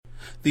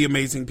The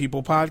Amazing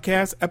People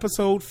Podcast,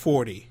 episode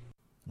 40.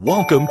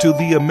 Welcome to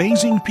the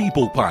Amazing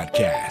People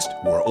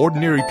Podcast, where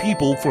ordinary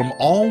people from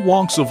all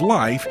walks of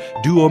life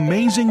do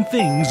amazing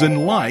things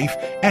in life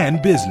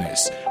and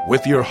business,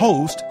 with your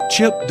host,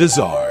 Chip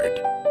Dizard.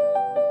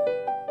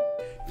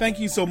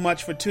 Thank you so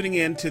much for tuning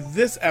in to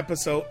this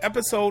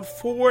episode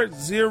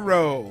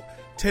 40,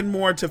 10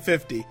 more to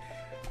 50.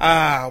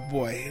 Ah,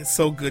 boy, it's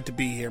so good to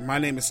be here. My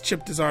name is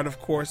Chip Dizard, of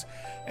course,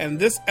 and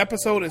this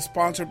episode is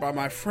sponsored by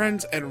my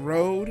friends at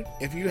Rode.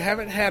 If you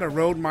haven't had a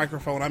Rode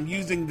microphone, I'm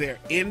using their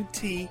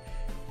NT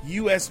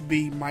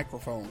USB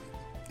microphone.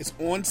 It's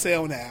on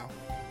sale now.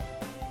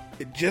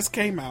 It just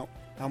came out.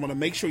 I'm going to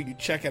make sure you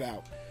check it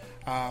out.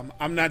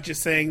 I'm not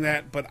just saying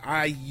that, but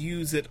I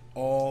use it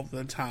all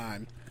the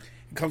time.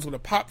 It comes with a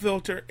pop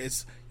filter,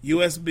 it's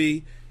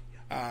USB,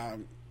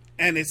 and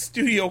it's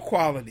studio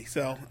quality.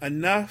 So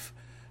enough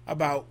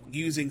about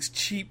using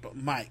cheap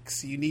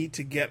mics. You need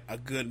to get a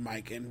good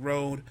mic. And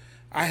Rode,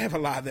 I have a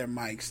lot of their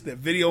mics. Their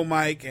video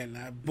mic and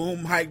a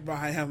boom mic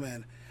by them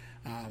and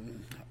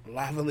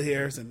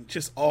lavaliers and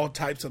just all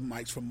types of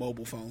mics for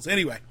mobile phones.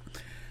 Anyway,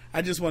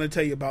 I just want to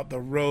tell you about the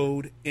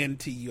Rode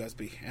NT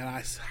USB, and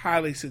I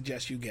highly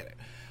suggest you get it.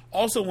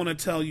 Also want to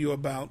tell you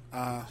about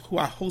who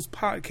I host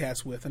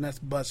podcasts with, and that's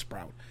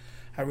Buzzsprout.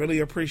 I really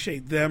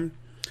appreciate them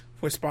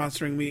for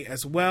sponsoring me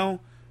as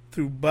well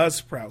through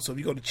Buzzsprout. So if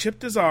you go to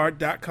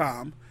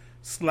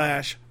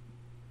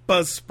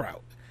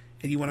chipdizard.com/Buzzsprout,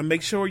 and you want to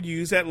make sure you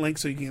use that link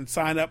so you can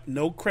sign up,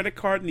 no credit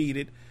card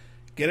needed,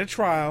 get a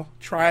trial,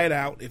 try it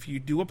out. If you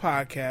do a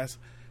podcast,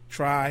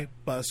 try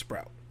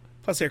Buzzsprout.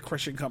 Plus they're a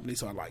Christian company,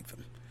 so I like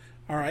them.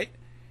 All right.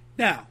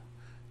 Now,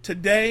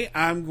 today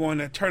I'm going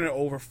to turn it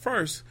over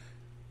first,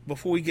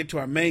 before we get to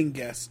our main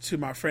guest, to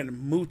my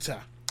friend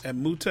Muta.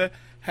 And Muta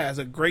has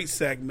a great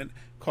segment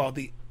called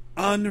the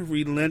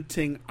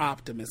Unrelenting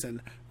Optimist, and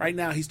right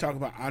now he's talking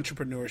about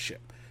entrepreneurship.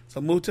 So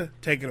Muta,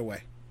 take it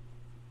away.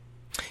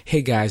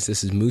 Hey guys,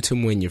 this is Muta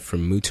Muenya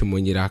from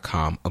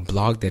mutamuenya.com, a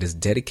blog that is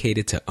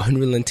dedicated to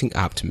unrelenting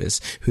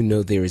optimists who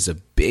know there is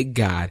a big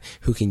God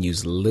who can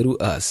use little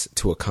us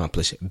to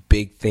accomplish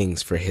big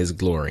things for his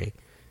glory.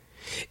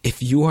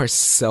 If you are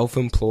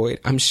self-employed,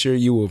 I'm sure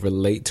you will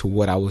relate to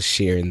what I will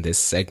share in this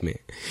segment.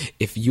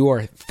 If you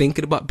are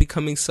thinking about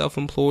becoming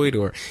self-employed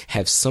or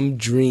have some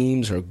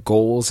dreams or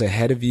goals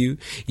ahead of you,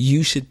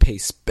 you should pay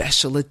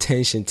special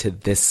attention to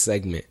this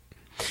segment.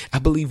 I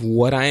believe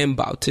what I am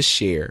about to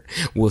share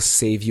will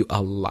save you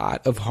a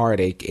lot of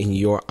heartache in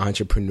your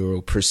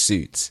entrepreneurial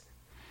pursuits.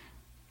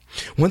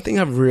 One thing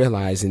I've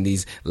realized in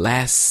these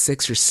last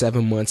 6 or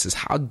 7 months is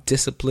how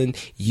disciplined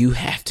you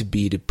have to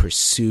be to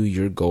pursue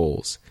your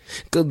goals.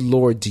 Good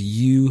Lord, do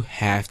you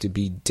have to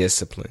be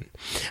disciplined?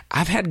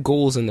 I've had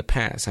goals in the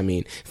past.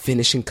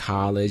 Finishing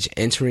college,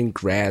 entering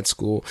grad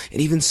school,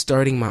 and even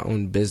starting my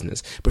own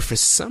business. But for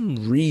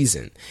some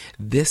reason,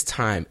 this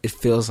time it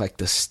feels like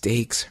the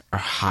stakes are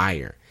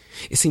higher.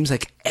 It seems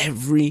like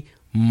every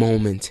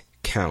moment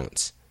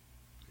counts.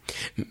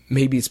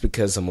 Maybe it's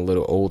because I'm a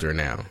little older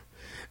now.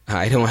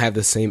 I don't have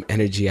the same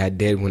energy I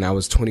did when I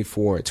was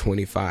 24 or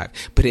 25.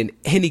 But in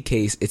any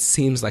case, it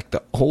seems like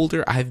the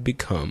older I've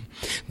become,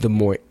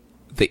 the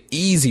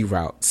easy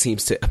route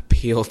seems to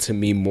appeal to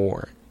me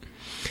more.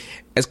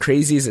 As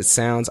crazy as it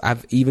sounds,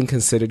 I've even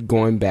considered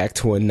going back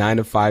to a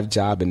 9-to-5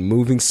 job and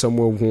moving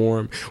somewhere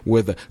warm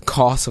where the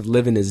cost of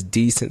living is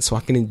decent so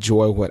I can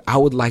enjoy what I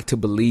would like to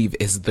believe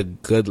is the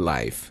good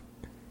life.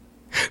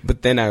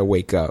 But then I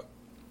wake up.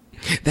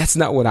 That's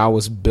not what I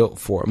was built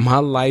for. My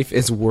life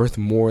is worth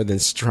more than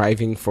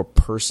striving for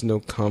personal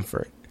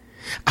comfort.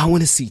 I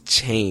want to see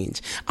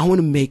change. I want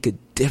to make a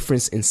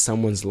difference in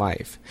someone's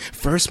life.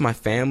 First my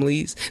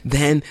family's,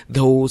 then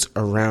those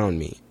around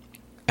me.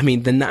 The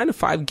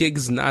 9-to-5 gig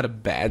is not a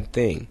bad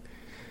thing.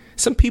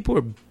 Some people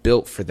are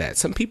built for that.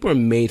 Some people are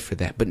made for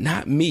that, but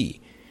not me.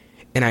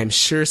 And I'm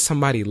sure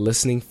somebody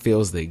listening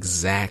feels the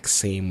exact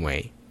same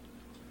way.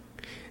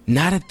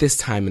 Not at this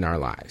time in our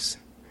lives.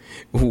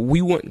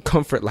 We want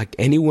comfort like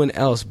anyone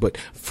else, but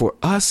for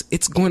us,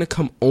 it's going to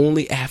come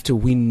only after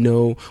we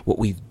know what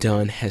we've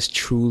done has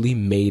truly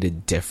made a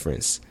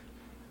difference.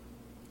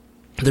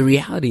 The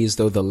reality is,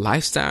 though, the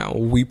lifestyle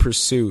we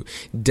pursue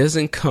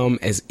doesn't come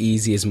as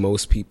easy as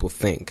most people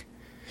think.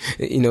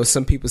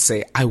 Some people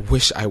say, I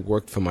wish I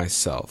worked for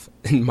myself.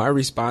 And my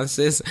response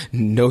is,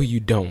 no, you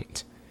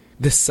don't.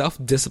 The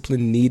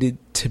self-discipline needed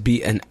to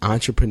be an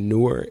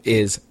entrepreneur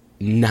is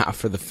not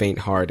for the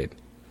faint-hearted.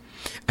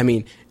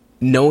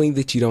 Knowing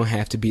that you don't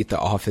have to be at the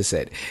office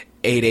at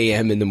 8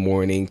 a.m. in the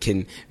morning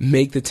can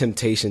make the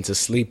temptation to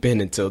sleep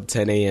in until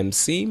 10 a.m.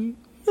 seem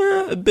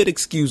a bit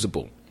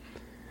excusable.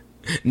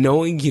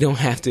 Knowing you don't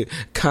have to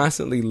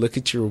constantly look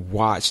at your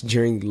watch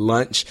during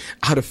lunch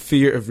out of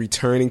fear of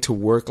returning to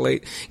work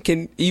late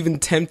can even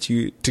tempt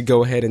you to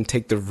go ahead and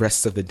take the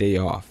rest of the day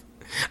off.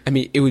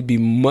 It would be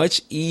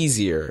much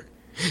easier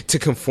to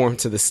conform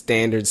to the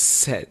standards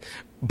set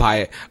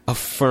by a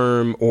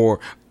firm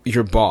or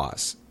your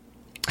boss.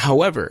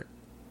 However,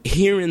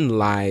 herein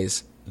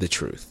lies the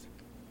truth.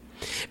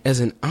 As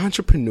an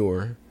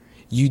entrepreneur,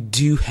 you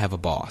do have a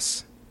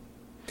boss.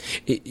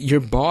 Your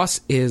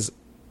boss is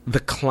the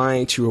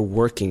client you are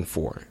working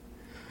for.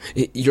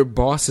 Your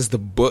boss is the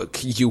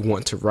book you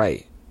want to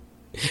write.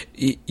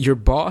 Your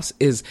boss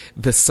is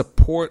the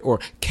support or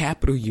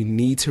capital you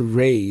need to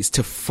raise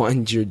to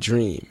fund your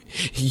dream.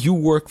 You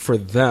work for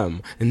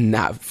them,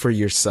 not for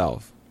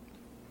yourself.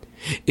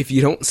 If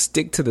you don't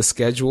stick to the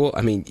schedule,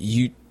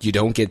 you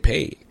don't get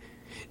paid.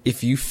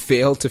 If you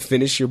fail to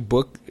finish your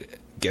book,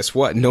 guess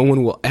what? No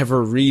one will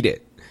ever read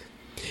it.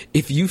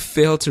 If you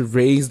fail to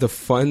raise the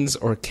funds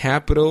or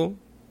capital,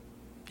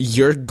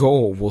 your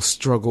goal will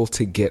struggle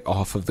to get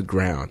off of the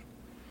ground.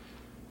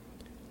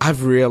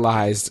 I've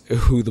realized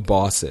who the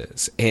boss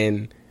is,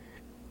 and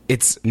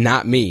it's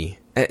not me.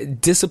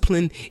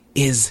 Discipline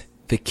is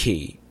the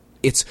key.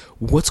 It's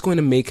what's going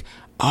to make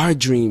our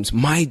dreams,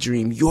 my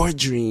dream, your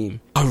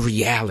dream, a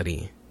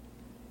reality.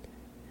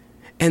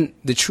 And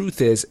the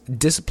truth is,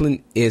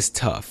 discipline is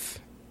tough,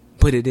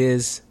 but it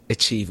is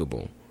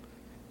achievable.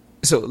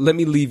 So let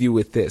me leave you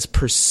with this.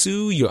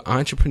 Pursue your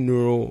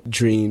entrepreneurial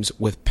dreams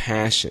with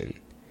passion,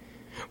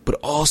 but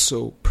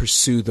also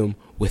pursue them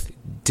with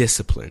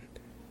discipline,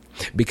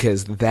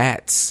 because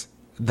that's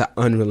the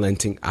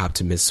unrelenting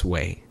optimist's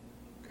way.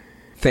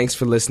 Thanks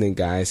for listening,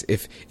 guys.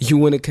 If you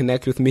want to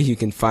connect with me, you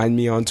can find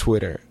me on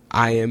Twitter.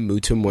 I am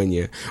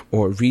Mutomwenya,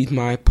 or read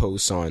my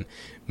posts on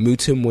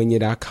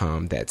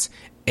mutomwenya.com. That's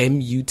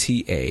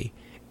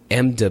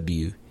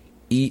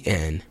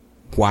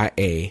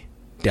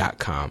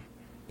MUTAMWENYA.com.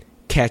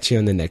 Catch you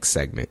on the next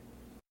segment.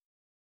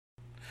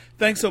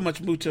 Thanks so much,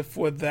 Muta,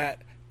 for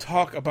that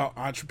talk about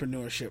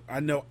entrepreneurship. I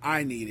know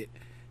I need it,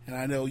 and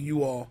I know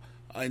you all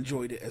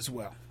enjoyed it as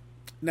well.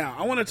 Now,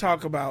 I want to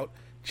talk about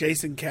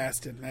Jason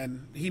Caston,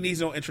 and he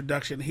needs no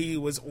introduction. He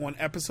was on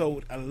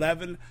episode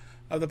 11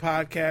 of the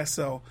podcast,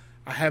 so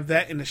I have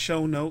that in the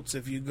show notes.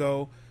 If you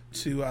go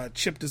to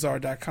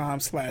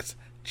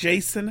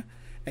chipdesire.com/Jason,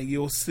 and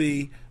you'll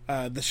see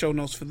the show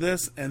notes for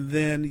this, and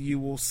then you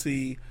will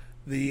see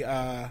the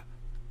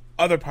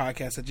other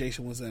podcast that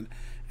Jason was in.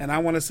 And I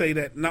want to say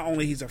that not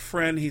only he's a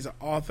friend, he's an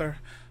author,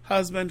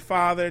 husband,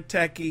 father,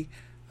 techie.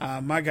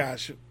 My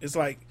gosh, it's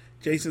like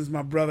Jason's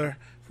my brother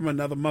from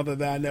another mother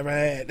that I never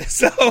had.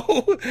 So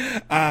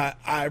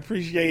I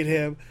appreciate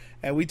him.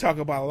 And we talk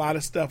about a lot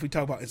of stuff. We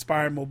talk about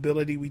inspired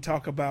mobility. We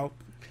talk about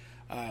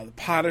the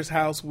Potter's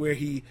House, where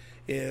he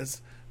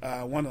is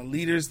one of the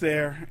leaders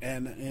there,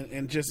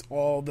 and just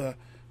all the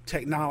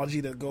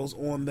technology that goes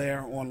on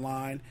there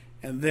online.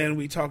 And then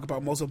we talk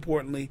about, most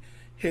importantly,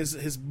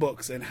 his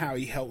books and how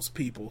he helps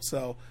people.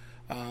 So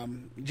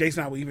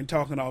Jason and I were even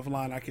talking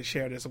offline. I can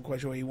share this. I'm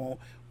quite sure he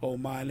won't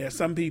mind. There's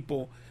some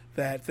people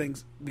that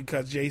thinks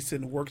because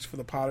Jason works for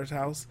the Potter's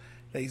House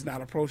that he's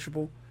not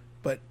approachable,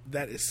 but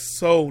that is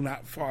so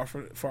not far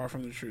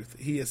from the truth.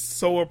 He is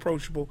so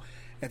approachable.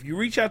 If you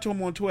reach out to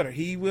him on Twitter,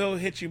 he will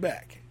hit you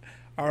back.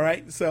 All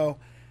right? So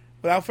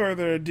without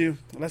further ado,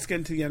 let's get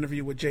into the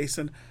interview with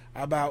Jason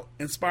about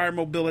inspired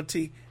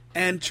mobility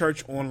and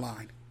church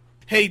online.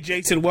 Hey,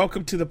 Jason,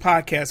 welcome to the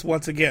podcast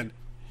once again.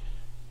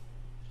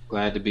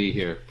 Glad to be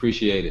here.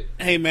 Appreciate it.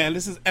 Hey, man,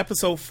 this is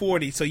episode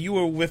 40. So you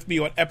were with me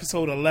on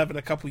episode 11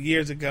 a couple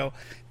years ago.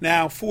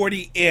 Now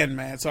 40 in,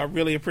 man. So I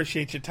really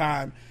appreciate your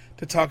time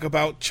to talk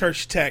about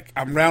church tech.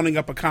 I'm rounding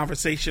up a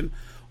conversation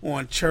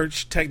on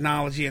church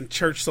technology and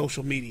church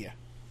social media.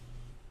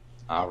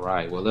 All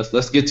right. Well,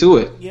 let's get to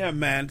it. Yeah,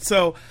 man.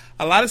 So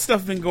a lot of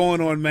stuff been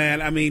going on,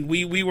 man. I mean,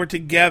 we were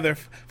together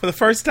for the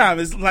first time.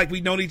 It's like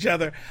we've known each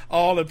other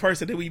all in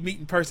person. Then we meet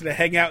in person to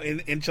hang out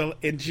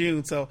in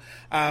June. So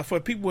for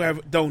people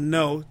who don't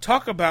know,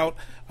 talk about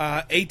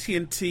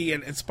AT&T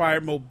and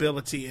Inspired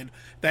Mobility and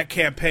that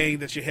campaign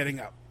that you're heading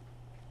up.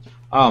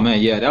 Oh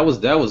man, yeah, that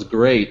was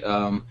great.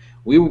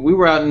 We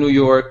were out in New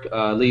York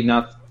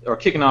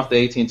kicking off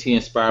the AT&T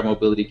Inspired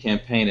Mobility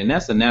campaign, and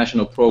that's a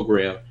national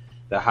program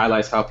that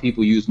highlights how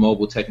people use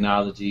mobile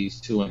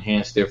technologies to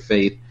enhance their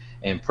faith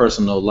and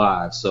personal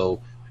lives. So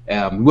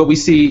what we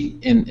see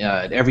in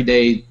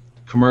everyday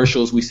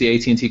commercials, we see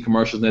AT&T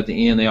commercials, and at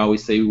the end they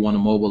always say we want to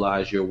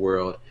mobilize your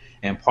world.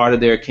 And part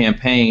of their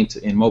campaign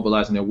in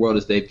mobilizing their world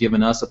is they've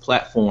given us a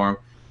platform,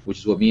 which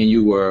is what me and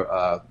you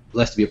were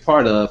blessed to be a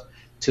part of,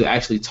 to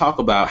actually talk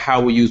about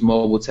how we use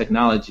mobile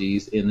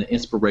technologies in the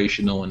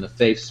inspirational and the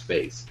faith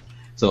space.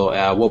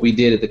 So what we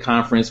did at the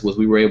conference was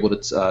we were able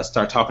to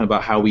start talking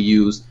about how we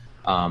use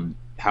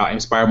how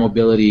inspired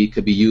mobility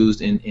could be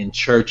used in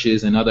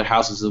churches and other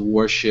houses of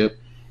worship,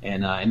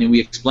 and then we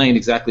explained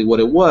exactly what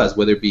it was,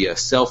 whether it be a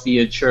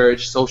selfie in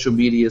church, social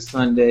media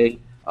Sunday,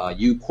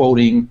 you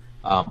quoting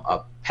a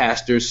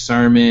pastor's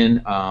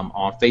sermon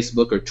on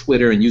Facebook or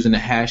Twitter and using the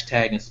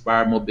hashtag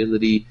inspired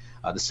mobility,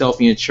 the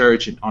selfie in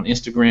church and on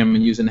Instagram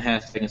and using the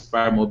hashtag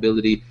inspired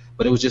mobility.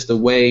 But it was just a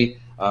way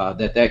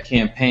that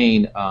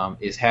campaign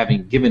is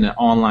given an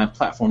online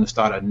platform to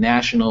start a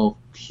national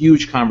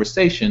huge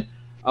conversation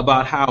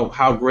about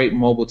how great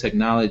mobile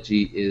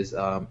technology is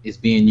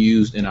being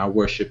used in our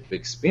worship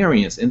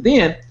experience. And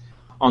then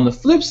on the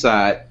flip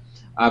side,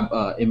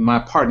 in my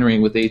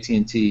partnering with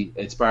AT&T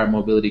Inspired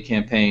Mobility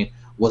campaign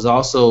was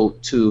also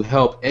to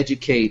help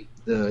educate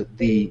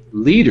the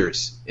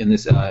leaders in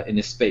this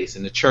space,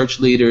 and the church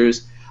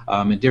leaders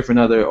and different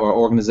other or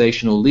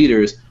organizational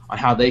leaders on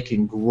how they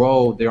can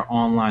grow their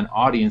online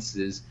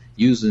audiences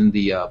using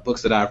the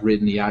books that I've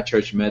written, the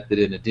iChurch Method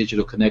and the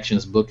Digital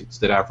Connections books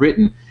that I've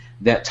written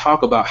that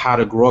talk about how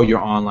to grow your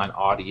online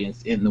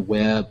audience in the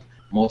web,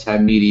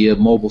 multimedia,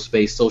 mobile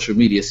space, social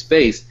media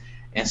space.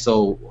 And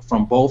so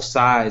from both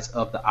sides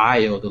of the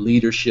aisle, the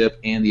leadership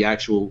and the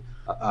actual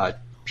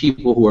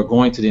people who are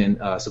going to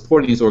then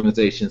supporting these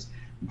organizations,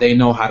 they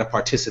know how to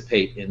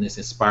participate in this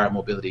Inspired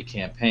Mobility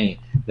campaign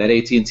that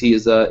AT&T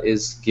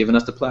is giving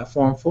us the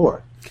platform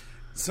for.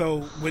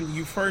 So when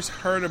you first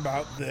heard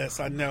about this,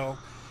 I know,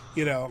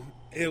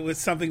 it was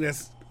something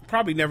that's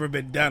probably never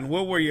been done.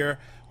 What were your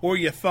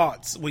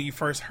thoughts when you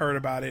first heard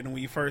about it, and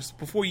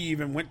before you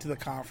even went to the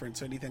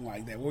conference or anything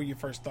like that? What were your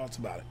first thoughts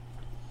about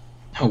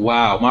it?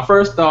 Wow, my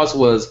first thoughts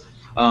was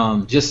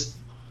just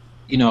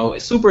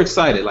super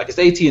excited. Like, it's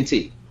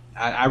AT&T.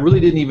 I really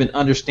didn't even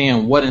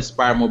understand what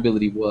Inspired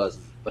Mobility was,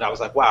 but I was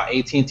like, wow,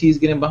 AT&T is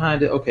getting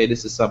behind it. Okay,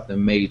 this is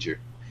something major.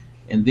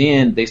 And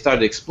then they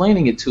started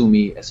explaining it to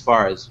me as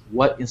far as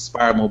what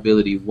Inspired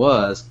Mobility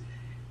was,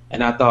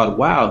 and I thought,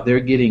 wow,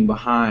 they're getting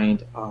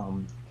behind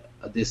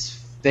this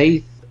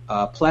faith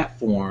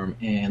platform,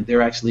 and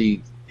they're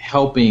actually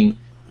helping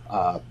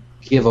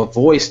give a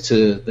voice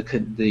to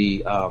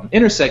the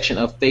intersection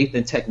of faith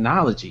and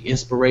technology,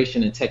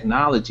 inspiration and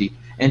technology,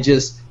 and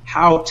just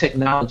how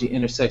technology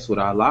intersects with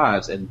our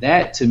lives. And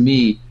that, to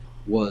me,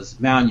 was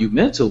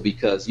monumental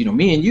because,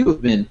 me and you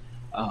have been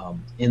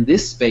in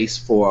this space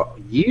for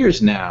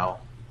years now,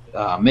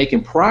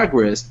 making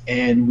progress,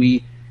 and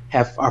we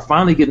are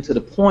finally getting to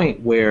the point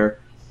where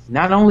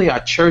not only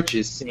are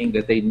churches seeing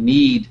that they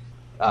need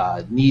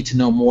to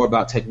know more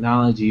about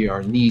technology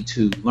or need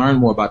to learn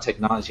more about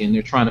technology, and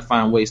they're trying to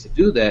find ways to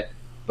do that,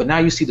 but now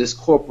you see this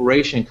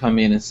corporation come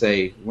in and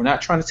say, we're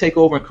not trying to take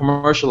over and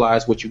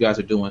commercialize what you guys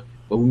are doing,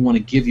 but we want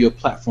to give you a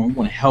platform. We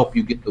want to help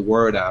you get the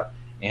word out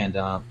and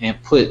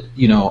put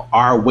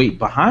our weight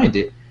behind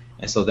it.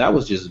 And so that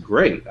was just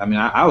great. I mean,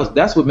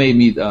 that's what made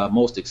me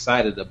most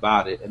excited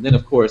about it. And then,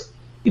 of course,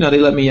 they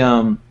let me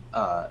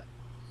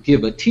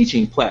give a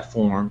teaching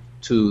platform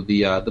to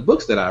the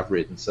books that I've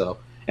written. So,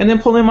 and then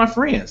pull in my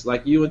friends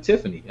like you and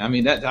Tiffany. I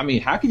mean,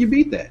 how can you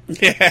beat that?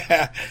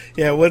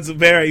 Yeah, it was a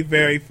very,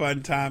 very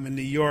fun time in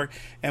New York.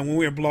 And when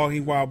we were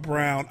blogging while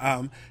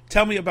brown,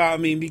 tell me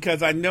about,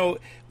 because I know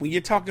when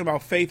you're talking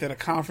about faith at a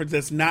conference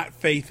that's not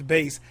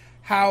faith-based,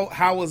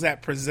 how was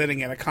that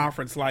presenting at a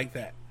conference like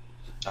that?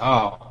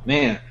 Oh,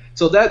 man.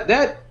 So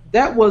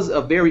that was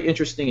a very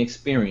interesting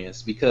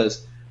experience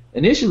because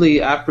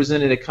initially I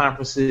presented at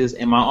conferences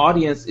and my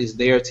audience is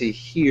there to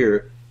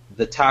hear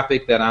the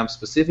topic that I'm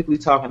specifically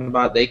talking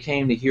about. They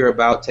came to hear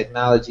about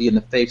technology in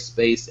the faith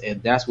space,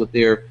 and that's what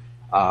they're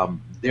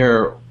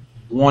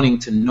wanting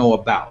to know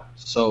about.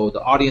 So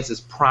the audience is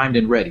primed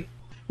and ready.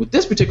 With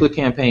this particular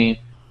campaign,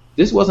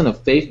 this wasn't a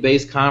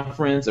faith-based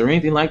conference or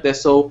anything like that.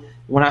 So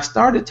when I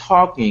started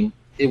talking,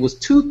 it was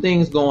two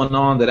things going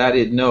on that I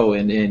didn't know,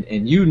 and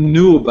you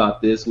knew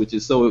about this, which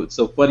is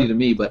so funny to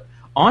me. But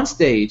on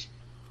stage,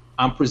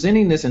 I'm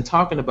presenting this and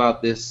talking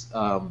about this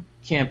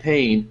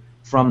campaign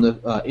from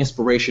the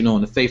inspirational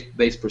and the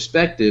faith-based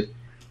perspective,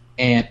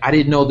 and I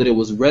didn't know that it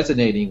was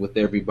resonating with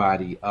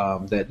everybody,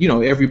 that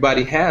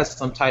everybody has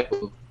some type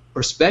of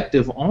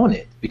perspective on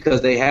it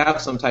because they have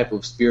some type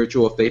of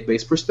spiritual or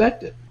faith-based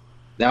perspective.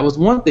 That was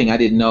one thing I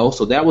didn't know,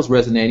 so that was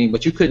resonating,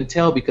 but you couldn't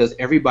tell because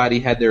everybody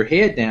had their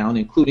head down,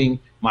 including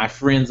my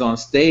friends on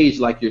stage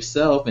like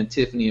yourself and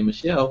Tiffany and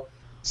Michelle.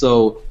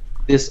 So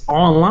this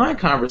online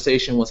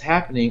conversation was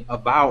happening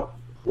about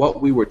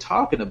what we were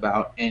talking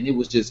about, and it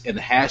was just, and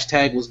the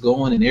hashtag was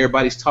going and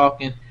everybody's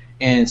talking,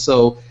 and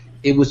so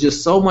it was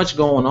just so much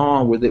going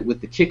on with it,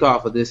 with the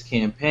kickoff of this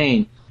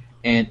campaign,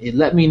 and it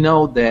let me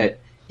know that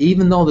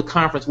even though the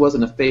conference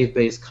wasn't a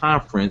faith-based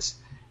conference,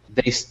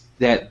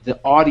 that the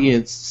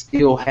audience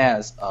still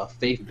has a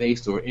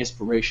faith-based or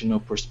inspirational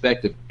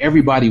perspective.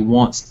 Everybody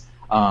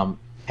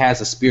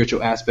has a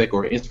spiritual aspect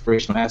or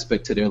inspirational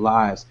aspect to their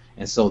lives,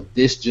 and so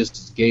this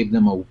just gave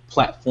them a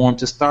platform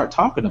to start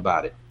talking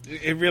about it.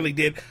 It really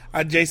did.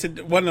 Jason,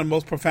 one of the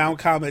most profound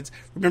comments,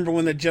 remember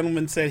when the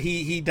gentleman said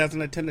he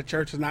doesn't attend the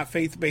church, is not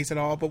faith-based at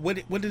all, but what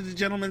did the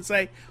gentleman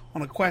say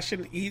on a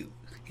question? He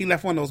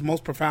left one of those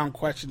most profound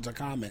questions or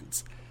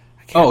comments.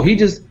 I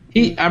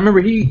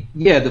remember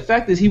the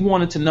fact is he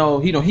wanted to know,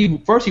 he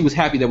was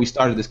happy that we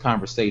started this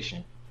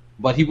conversation,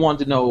 but he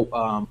wanted to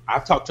know,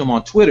 I've talked to him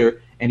on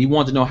Twitter, and he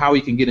wanted to know how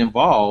he can get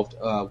involved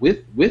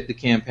with the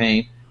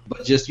campaign.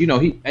 But just,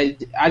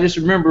 I just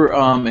remember,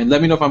 and let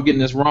me know if I'm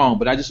getting this wrong,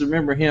 but I just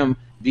remember him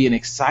being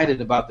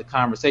excited about the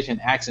conversation,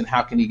 asking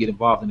how can he get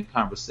involved in the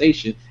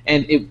conversation,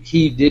 and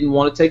he didn't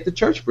want to take the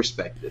church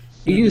perspective.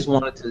 He just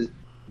wanted to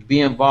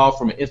be involved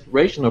from an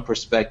inspirational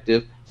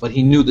perspective, but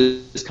he knew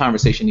that this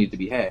conversation needed to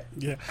be had.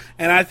 Yeah,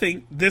 and I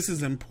think this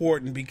is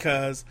important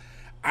because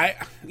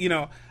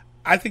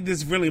I think this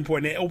is really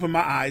important. It opened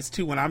my eyes,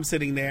 too, when I'm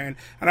sitting there. And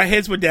our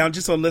heads were down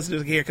just so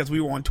listeners can hear because we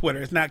were on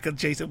Twitter. It's not because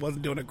Jason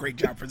wasn't doing a great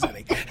job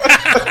presenting.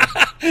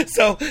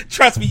 So,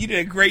 trust me, you did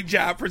a great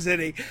job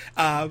presenting.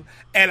 And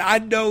I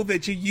know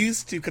that you're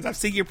used to, because I've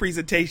seen your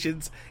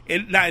presentations,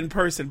 not in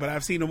person, but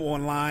I've seen them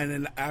online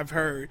and I've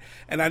heard.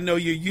 And I know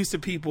you're used to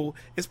people.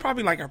 It's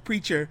probably like a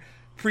preacher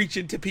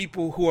preaching to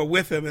people who are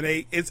with him,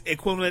 and it's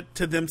equivalent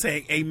to them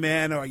saying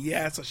amen or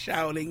yes or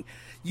shouting.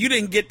 You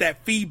didn't get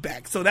that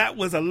feedback. So that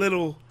was a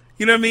little...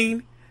 You know what I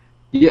mean?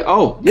 Yeah.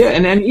 Oh, yeah.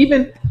 And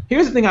even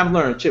here's the thing I've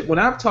learned, Chip. When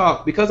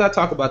because I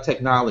talk about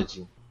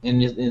technology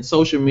and in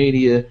social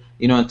media,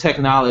 and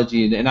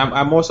technology, and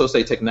I more so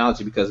say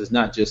technology because it's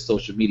not just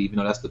social media, even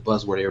though that's the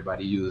buzzword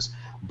everybody uses.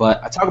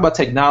 But I talk about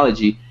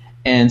technology,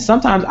 and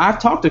sometimes I've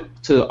talked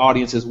to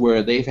audiences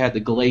where they've had the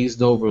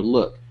glazed over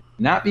look,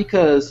 not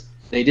because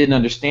they didn't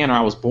understand or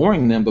I was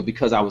boring them, but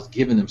because I was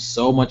giving them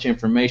so much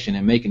information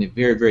and making it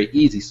very, very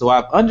easy. So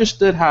I've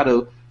understood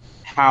how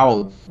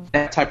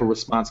that type of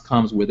response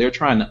comes where they're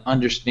trying to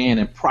understand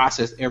and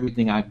process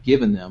everything I've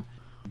given them.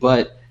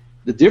 But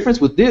the difference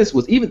with this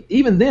was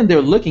even then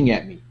they're looking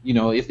at me.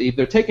 If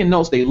they're taking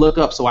notes, they look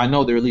up, so I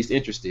know they're at least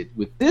interested.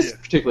 With this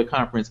particular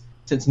conference,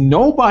 since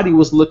nobody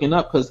was looking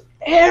up because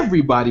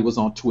everybody was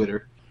on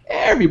Twitter,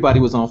 everybody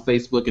was on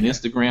Facebook and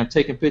Instagram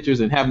taking pictures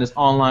and having this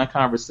online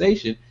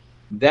conversation,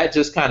 that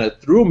just kind of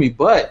threw me.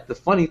 But the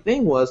funny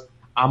thing was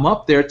I'm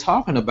up there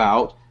talking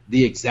about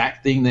the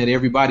exact thing that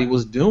everybody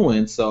was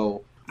doing,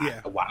 so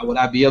why would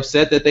I be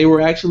upset that they were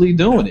actually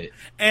doing it?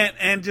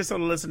 And just so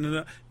the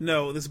listener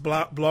know, this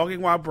Blogging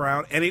While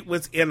Brown, and it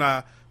was in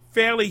a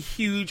fairly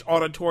huge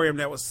auditorium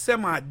that was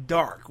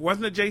semi-dark,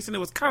 wasn't it, Jason? It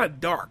was kind of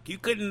dark. You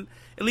couldn't,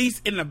 at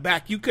least in the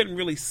back, you couldn't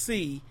really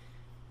see.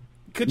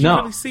 Could you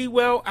really see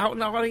well out in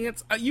the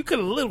audience? You could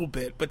a little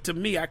bit, but to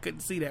me, I couldn't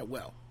see that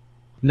well.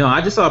 No,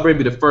 I just saw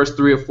maybe the first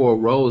 3 or 4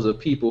 rows of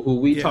people who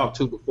we talked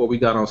to before we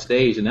got on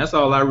stage, and that's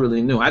all I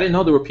really knew. I didn't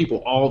know there were people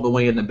all the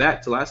way in the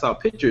back till I saw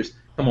pictures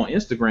come on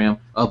Instagram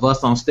of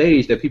us on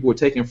stage that people were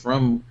taking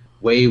from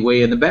way,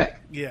 way in the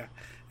back. Yeah,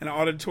 and the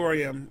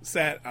auditorium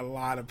sat a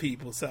lot of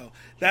people, so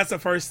that's the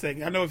first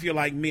thing. I know if you're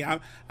like me,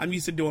 I'm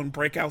used to doing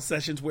breakout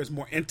sessions where it's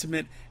more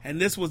intimate, and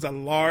this was a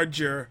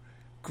larger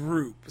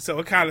group, so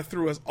it kind of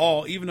threw us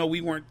all, even though we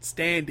weren't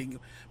standing,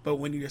 but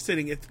when you're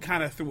sitting, it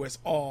kind of threw us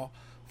all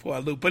for a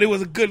loop. But it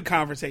was a good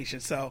conversation,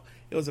 so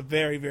it was a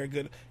very, very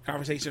good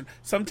conversation.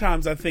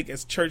 Sometimes I think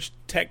as church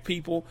tech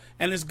people,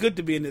 and it's good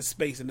to be in this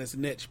space, in this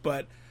niche,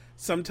 but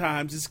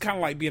sometimes it's kind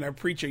of like being a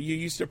preacher. You're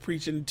used to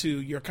preaching to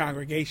your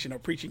congregation or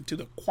preaching to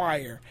the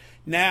choir.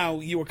 Now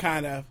you were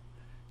kind of,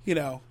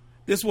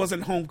 this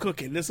wasn't home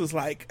cooking. This was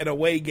like an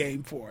away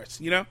game for us,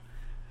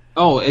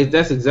 Oh,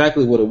 that's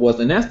exactly what it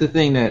was. And that's the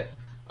thing that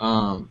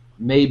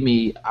made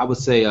me, I would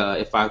say,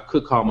 if I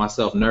could call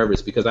myself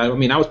nervous, because I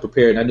was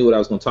prepared and I knew what I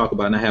was going to talk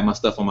about and I had my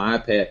stuff on my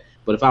iPad.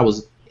 But if I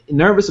was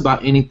nervous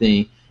about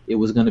anything, it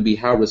was going to be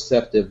how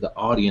receptive the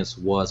audience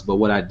was. But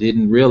what I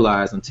didn't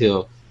realize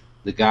until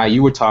the guy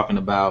you were talking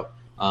about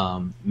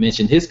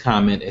mentioned his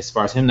comment as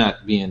far as him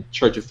not being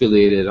church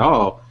affiliated at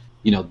all,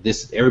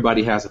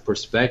 everybody has a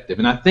perspective.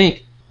 And I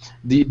think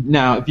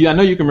I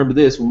know you can remember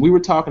this, when we were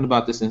talking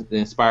about this in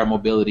Inspired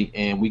Mobility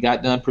and we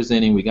got done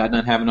presenting, we got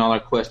done having all our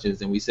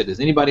questions, and we said, does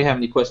anybody have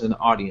any questions in the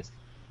audience?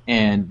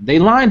 And they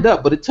lined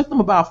up, but it took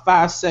them about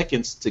 5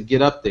 seconds to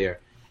get up there.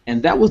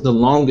 And that was the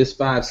longest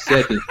 5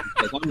 seconds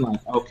because I'm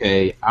like,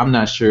 okay, I'm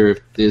not sure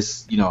if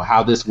this,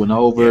 how this went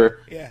over.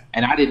 Yeah.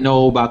 And I didn't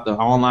know about the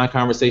online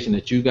conversation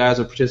that you guys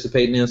are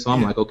participating in. So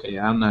I'm like, okay,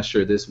 I'm not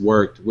sure this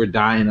worked. We're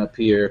dying up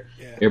here.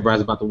 Yeah.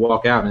 Everybody's about to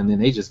walk out. And then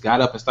they just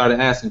got up and started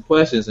asking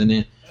questions. And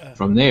then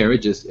from there, it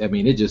just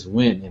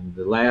went. And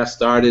the laugh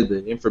started,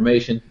 the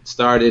information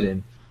started,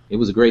 and it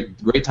was a great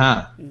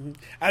time. Mm-hmm.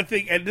 I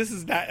think, and this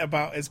is not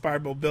about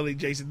Inspired Mobility,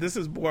 Jason. This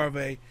is more of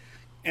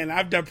and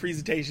I've done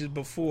presentations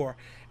before.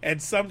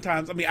 And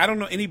sometimes, I don't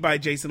know anybody,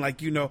 Jason,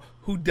 like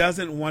who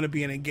doesn't want to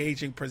be an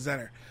engaging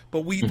presenter.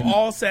 But we've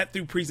all sat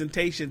through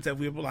presentations that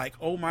we were like,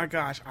 oh my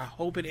gosh, I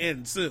hope it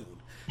ends soon.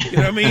 You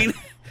know what I mean?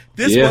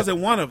 This wasn't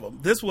one of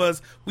them.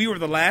 We were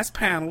the last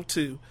panel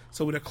too.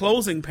 So we're the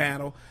closing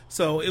panel.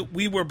 So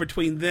we were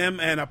between them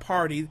and a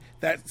party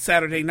that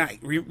Saturday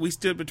night. We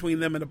stood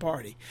between them and a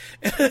party.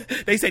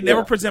 They say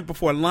never present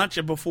before lunch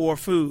and before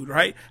food,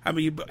 right?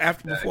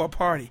 Before a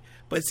party.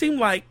 But it seemed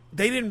like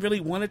they didn't really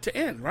want it to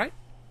end, right?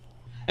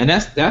 And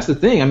that's the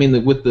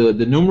thing. With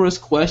the numerous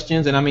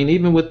questions, and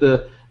even with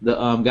the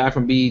guy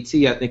from BET,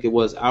 I think it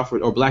was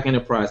Alfred, or Black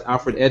Enterprise,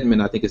 Alfred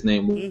Edmond, I think his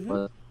name was.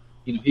 Mm-hmm.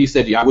 He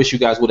said, I wish you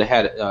guys would have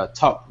had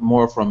talked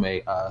more from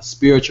a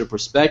spiritual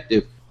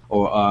perspective,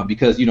 or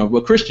because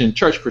a Christian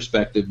church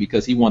perspective,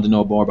 because he wanted to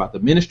know more about the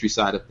ministry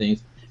side of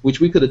things, which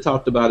we could have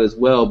talked about as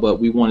well,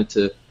 but we wanted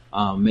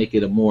to make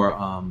it a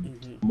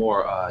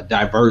more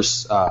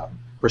diverse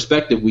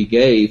perspective we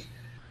gave.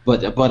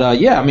 But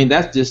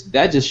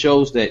that just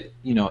shows that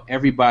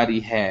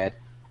everybody had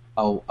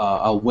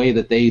a way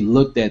that they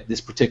looked at this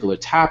particular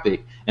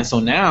topic, and so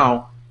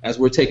now as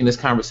we're taking this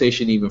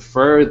conversation even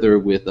further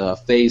with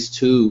phase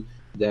 2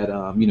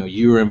 that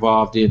you're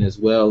involved in as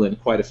well,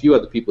 and quite a few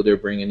other people they're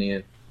bringing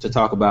in to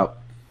talk about.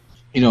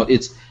 Some of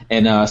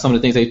the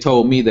things they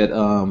told me that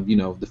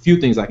the few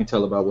things I can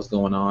tell about what's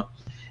going on,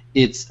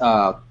 it's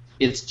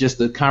just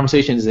the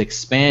conversation is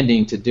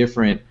expanding to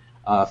different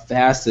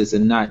facets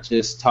and not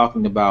just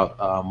talking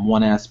about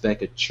one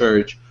aspect of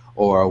church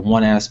or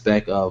one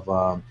aspect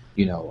of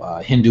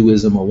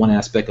Hinduism or one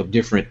aspect of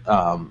different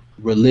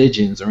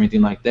religions or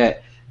anything like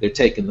that. They're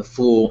taking the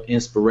full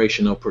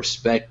inspirational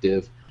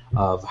perspective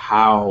of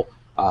how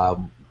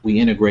we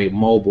integrate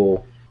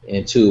mobile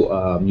into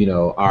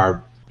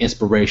our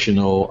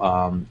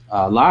inspirational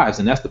lives,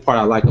 and that's the part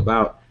I like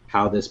about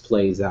how this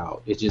plays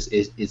out.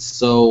 It's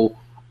so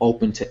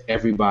open to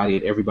everybody,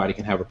 and everybody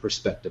can have a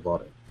perspective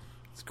on it.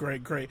 It's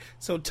great.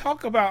 So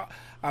talk about,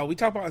 we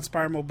talk about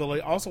Inspire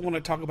Mobility. I also want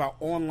to talk about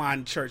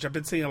online church. I've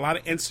been seeing a lot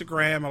of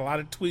Instagram, a lot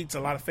of tweets, a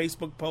lot of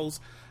Facebook posts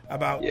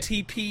about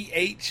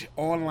TPH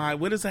online.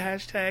 What is the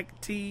hashtag,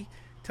 T?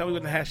 Tell me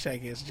what the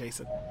hashtag is,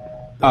 Jason.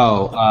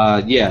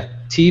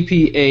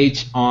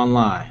 TPH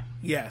online.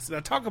 Yes, now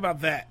talk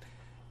about that.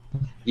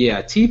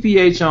 Yeah,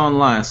 TPH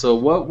online. So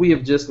what we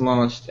have just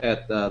launched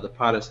at the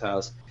Potter's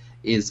House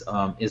is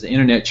an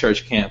internet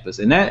church campus,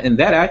 and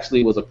that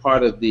actually was a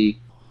part of the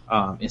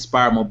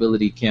Inspire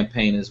Mobility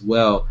campaign as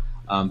well.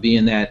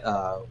 Being that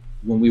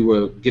when we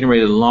were getting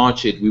ready to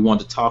launch it, we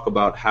wanted to talk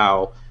about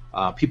how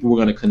people were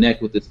going to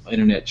connect with this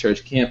internet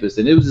church campus,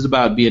 and it was just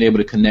about being able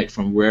to connect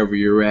from wherever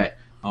you're at,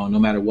 no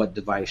matter what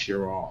device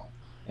you're on.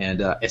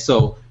 And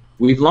so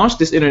we've launched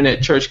this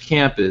internet church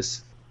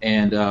campus.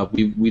 And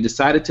we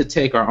decided to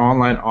take our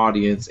online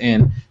audience,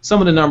 and some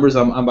of the numbers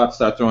I'm about to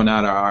start throwing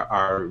out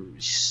are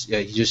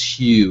just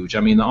huge. I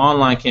mean, the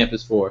online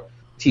campus for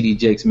TD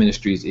Jakes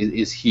Ministries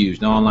is huge,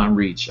 the online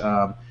reach.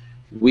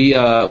 We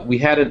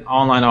had an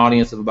online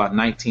audience of about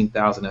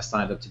 19,000 that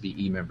signed up to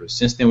be e-members.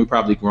 Since then, we've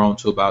probably grown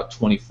to about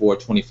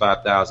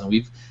 25,000.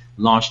 We've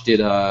launched it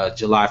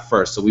July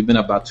 1st, so we've been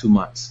up about 2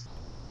 months.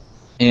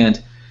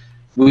 And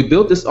we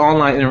built this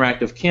online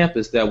interactive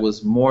campus that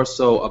was more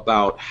so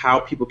about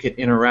how people can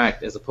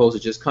interact as opposed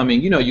to just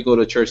coming. You go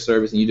to a church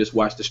service and you just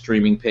watch the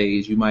streaming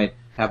page. You might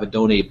have a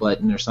donate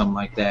button or something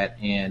like that,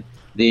 and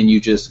then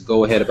you just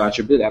go ahead about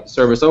your business. After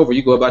service over,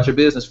 you go about your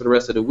business for the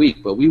rest of the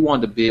week. But we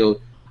wanted to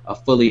build a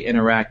fully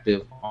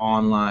interactive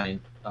online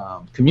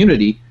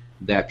community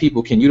that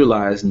people can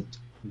utilize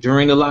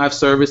during the live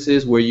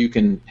services, where you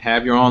can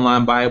have your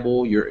online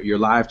Bible, your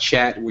live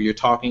chat where you're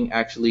talking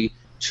actually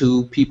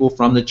to people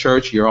from the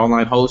church, your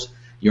online host,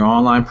 your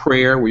online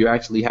prayer where you're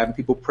actually having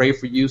people pray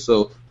for you.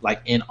 So like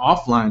in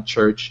offline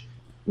church,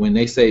 when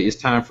they say it's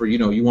time for,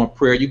 you want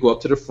prayer, you go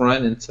up to the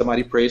front and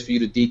somebody prays for you,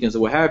 the deacons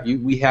or what have you.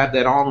 We have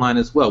that online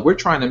as well. We're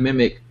trying to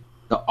mimic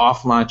the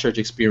offline church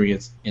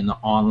experience in the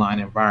online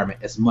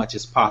environment as much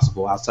as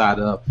possible outside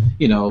of,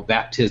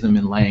 baptism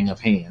and laying of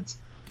hands.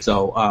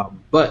 So,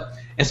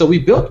 so we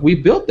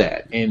built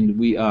that, and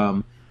we,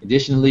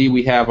 additionally,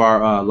 we have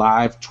our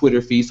live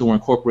Twitter feed, so we're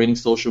incorporating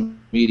social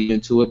media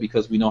into it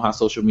because we know how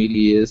social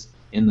media is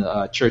in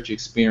the church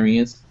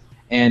experience.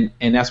 And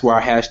that's where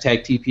our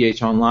hashtag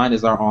TPH Online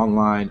is our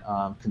online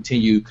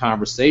continued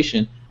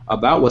conversation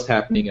about what's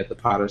happening at the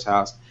Potter's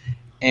House.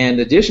 And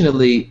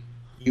additionally,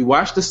 you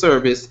watch the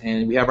service,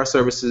 and we have our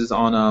services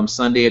on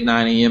Sunday at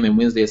 9 a.m. and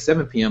Wednesday at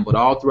 7 p.m., but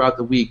all throughout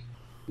the week,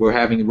 we're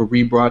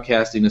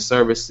rebroadcasting the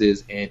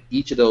services, and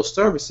each of those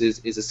services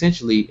is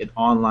essentially an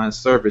online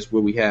service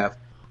where we have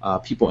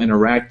people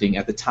interacting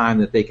at the time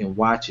that they can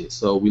watch it.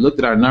 So we looked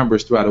at our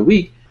numbers throughout a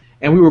week,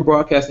 and we were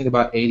broadcasting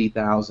about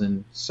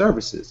 80,000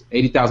 services,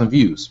 80,000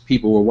 views.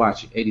 People were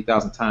watching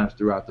 80,000 times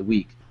throughout the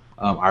week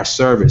our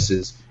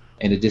services,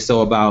 and it just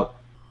so about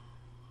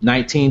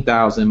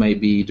 19,000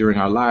 maybe during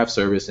our live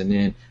service, and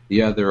then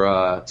the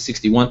other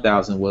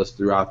 61,000 was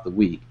throughout the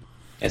week.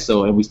 And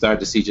we started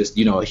to see just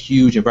a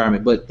huge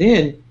environment. But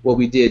then what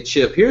we did,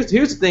 Chip, here's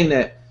the thing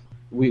that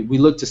we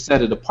looked to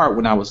set it apart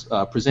when I was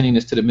presenting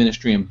this to the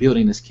ministry and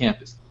building this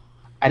campus.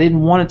 I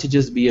didn't want it to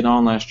just be an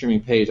online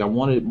streaming page. I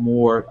wanted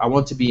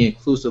to be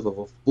inclusive of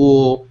a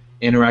full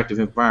interactive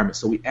environment.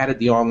 So we added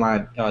the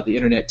online, the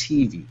internet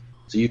TV,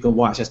 so you can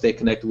watch and stay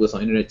connected with us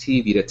on internet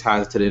TV that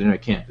ties to the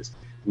internet campus.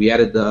 We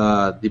added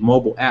the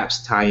mobile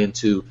apps tie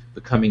into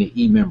becoming an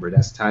e-member.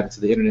 That's tied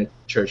into the internet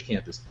church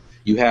campus.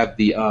 You have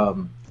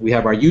we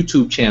have our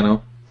YouTube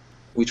channel,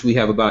 which we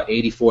have about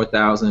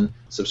 84,000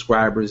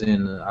 subscribers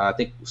in. I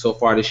think so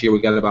far this year we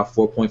got about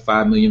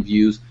 4.5 million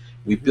views.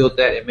 We built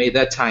that and made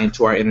that tie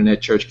into our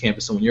internet church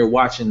campus. So when you're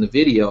watching the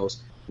videos,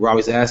 we're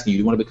always asking you,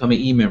 do you want to become an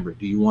e-member?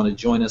 Do you want to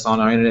join us on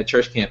our internet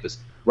church campus?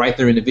 Right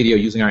there in the video,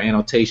 using our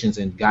annotations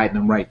and guiding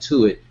them right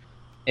to it.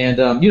 And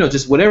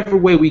just whatever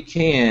way we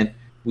can,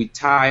 we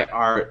tie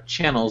our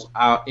channels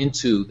out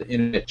into the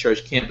internet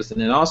church campus.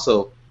 And then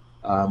also,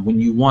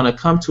 when you want to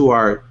come to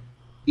our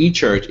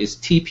e-church, it's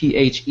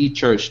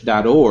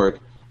tphechurch.org,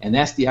 and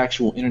that's the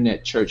actual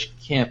internet church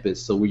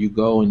campus. So where you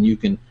go and you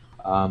can,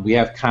 we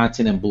have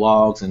content and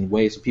blogs and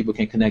ways so people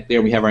can connect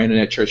there. We have our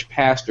internet church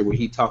pastor where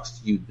he talks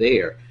to you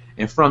there.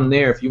 And from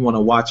there, if you want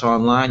to watch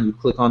online, you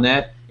click on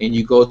that and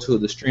you go to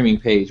the streaming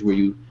page where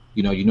you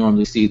you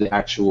normally see the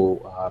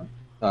actual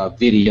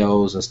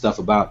videos and stuff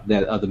about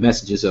that other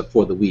messages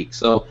for the week.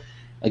 So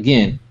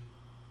again,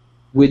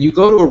 when you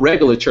go to a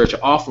regular church,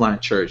 an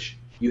offline church,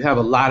 you have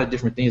a lot of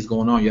different things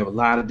going on. You have a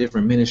lot of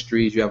different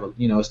ministries. You have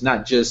it's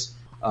not just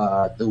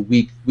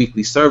the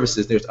weekly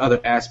services. There's other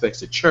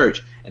aspects of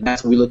church, and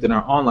that's when we looked at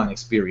our online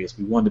experience.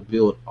 We wanted to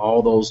build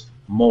all those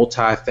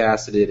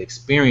multifaceted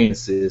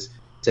experiences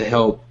to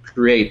help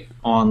create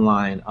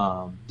online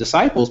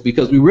disciples,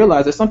 because we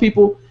realized that some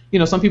people,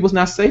 some people it's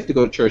not safe to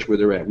go to church where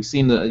they're at. We've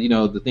seen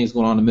the things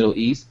going on in the Middle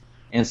East,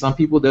 and some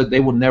people they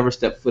will never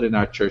step foot in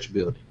our church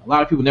building. A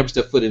lot of people never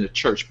step foot in a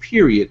church,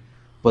 period,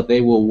 but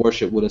they will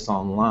worship with us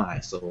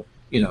online. So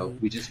we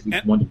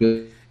want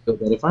to build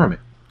that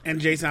environment. And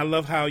Jason, I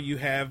love how you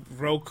have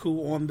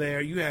Roku on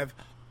there. You have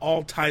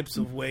all types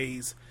of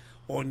ways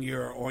on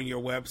your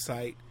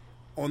website,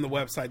 on the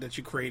website that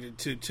you created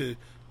to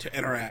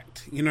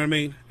interact. You know what I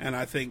mean? And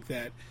I think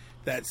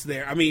that's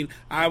there. I mean,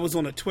 I was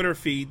on a Twitter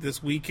feed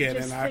this weekend,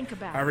 and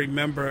I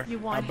remember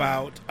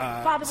about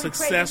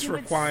success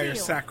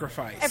requires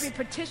sacrifice. Every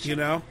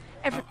petition.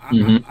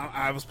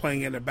 I was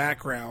playing in the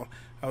background.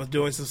 I was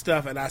doing some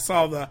stuff, and I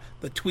saw the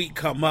tweet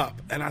come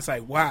up, and I was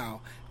like,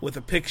 wow, with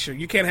a picture.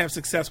 You can't have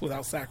success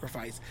without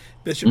sacrifice.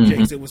 Bishop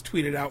Jakes, it was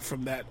tweeted out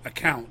from that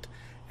account.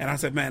 And I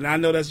said, man, I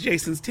know that's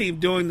Jason's team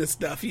doing this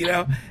stuff,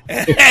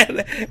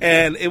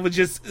 and it was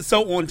just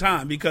so on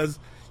time because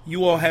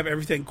you all have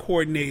everything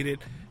coordinated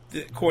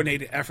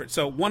effort.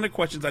 So one of the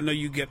questions I know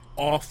you get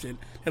often,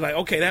 they're like,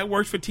 okay, that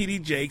works for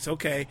TD Jakes.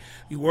 Okay,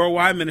 you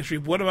worldwide ministry.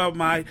 What about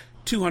my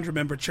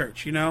 200-member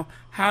church?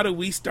 How do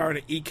we start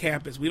an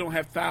eCampus? We don't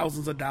have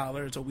thousands of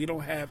dollars, or we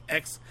don't have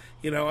X.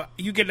 You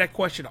get that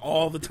question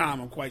all the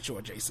time, I'm quite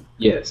sure, Jason.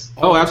 Yes.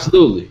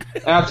 Absolutely.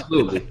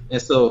 Absolutely.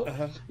 And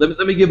so let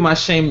me give my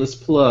shameless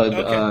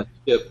plug,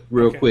 Chip,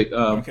 real quick.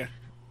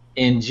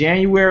 In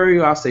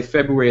January, I'll say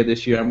February of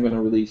this year, I'm going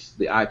to release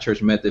the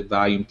iChurch Method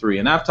Volume 3.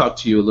 And I've talked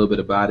to you a little bit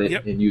about it.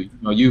 Yep. And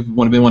you've been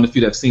one of the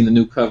few that have seen the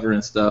new cover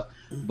and stuff.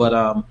 But,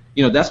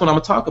 that's what I'm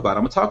going to talk about.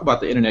 I'm going to talk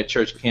about the Internet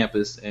Church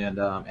Campus and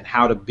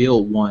how to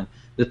build one.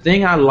 The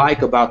thing I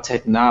like about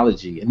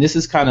technology, and this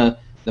is kind of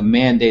the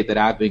mandate that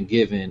I've been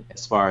given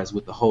as far as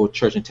with the whole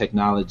church and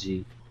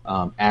technology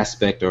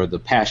aspect, or the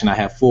passion I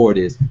have for it,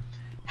 is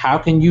how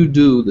can you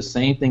do the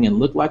same thing and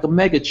look like a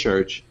mega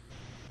church,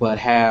 but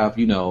have,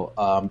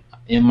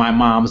 in my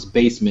mom's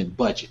basement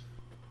budget.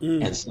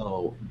 And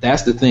so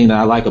that's the thing that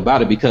I like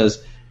about it,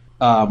 because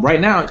right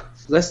now,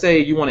 let's say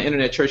you want an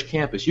Internet Church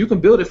Campus. You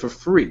can build it for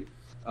free.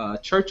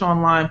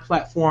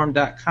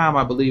 Churchonlineplatform.com,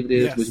 I believe it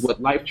is, yes. Which is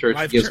what Life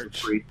Church gives for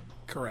free.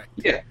 Correct.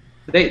 Yeah.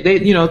 They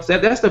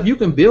that stuff you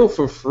can build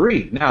for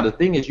free. Now, the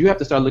thing is, you have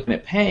to start looking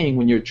at paying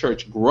when your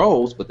church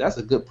grows, but that's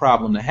a good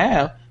problem to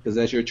have, because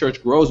as your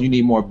church grows, you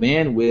need more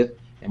bandwidth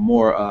and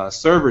more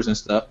servers and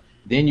stuff.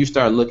 Then you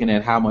start looking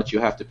at how much you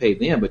have to pay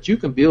them. But you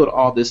can build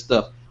all this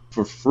stuff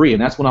for free,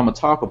 and that's what I'm going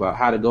to talk about,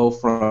 how to go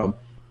from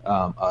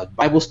a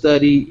Bible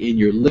study in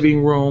your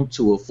living room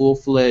to a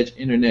full-fledged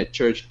Internet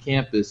Church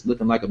Campus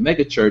looking like a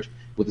mega church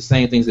with the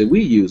same things that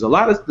we use. A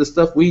lot of the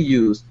stuff we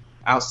use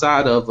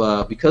outside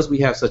of, because we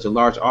have such a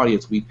large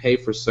audience, we pay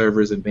for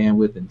servers and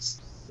bandwidth and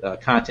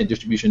content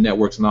distribution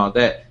networks and all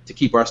that to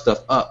keep our stuff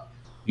up.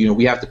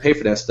 We have to pay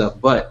for that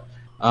stuff, but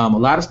a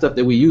lot of stuff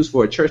that we use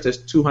for a church that's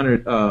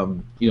 200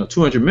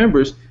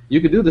 members, you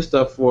could do this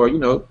stuff for,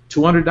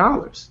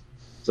 $200.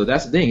 So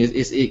that's the thing.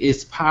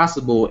 It's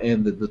possible,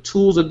 and the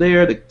tools are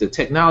there. The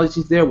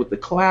technology's there with the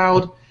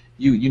cloud.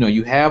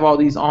 You have all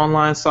these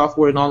online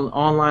software and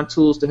online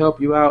tools to help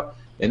you out,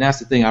 and that's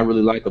the thing I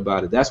really like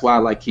about it. That's why I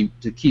like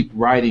to keep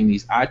writing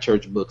these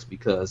iChurch books,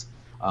 because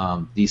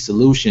these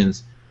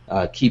solutions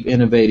keep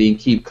innovating,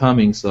 keep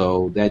coming.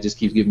 So that just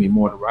keeps giving me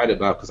more to write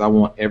about, because I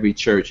want every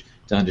church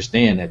to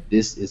understand that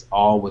this is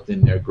all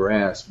within their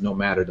grasp, no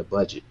matter the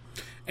budget.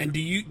 And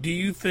do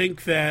you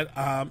think that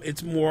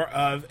it's more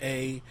of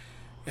a,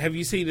 have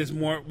you seen this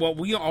more, well,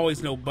 we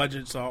always know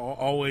budgets are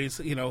always,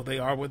 they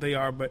are what they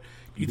are, but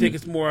do you think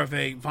it's more of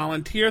a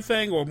volunteer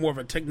thing or more of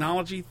a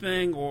technology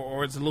thing,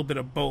 or it's a little bit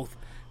of both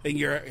in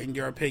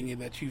your opinion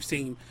that you've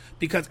seen?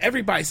 Because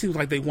everybody seems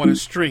like they want to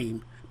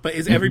stream, but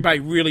is everybody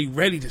really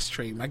ready to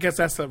stream? I guess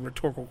that's a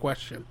rhetorical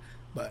question,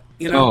 but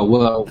Oh,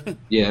 well,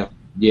 yeah.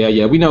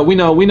 We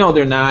know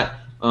they're not.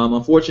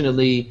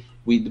 Unfortunately,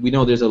 we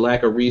know there's a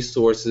lack of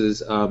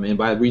resources, and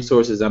by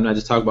resources, I'm not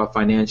just talking about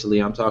financially.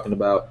 I'm talking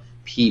about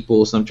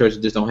people. Some churches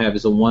just don't have.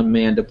 It's a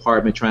one-man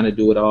department trying to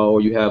do it all,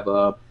 or you have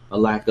a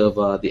lack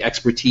of the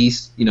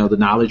expertise, the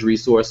knowledge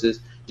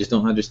resources, just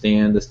don't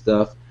understand the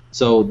stuff.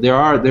 So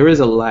there is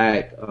a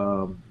lack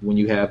when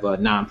you have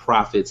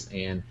nonprofits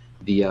and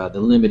the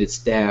limited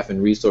staff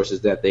and resources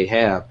that they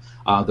have.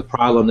 The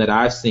problem that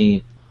I've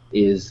seen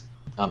is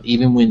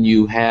even when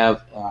you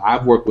have,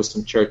 I've worked with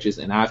some churches,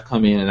 and I've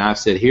come in and I've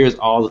said, here's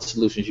all the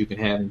solutions you can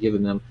have, and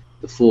given them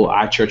the full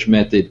iChurch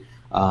Method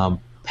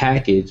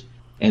package,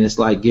 and it's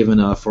like giving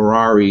a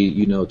Ferrari,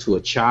 to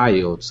a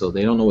child, so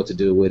they don't know what to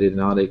do with it,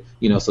 and all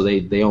so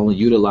they only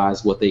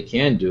utilize what they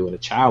can do, and a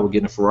child would get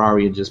in a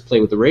Ferrari and just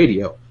play with the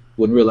radio.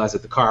 wouldn't realize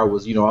that the car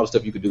was, all the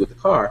stuff you could do with the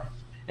car.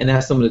 And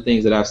that's some of the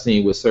things that I've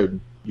seen with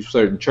certain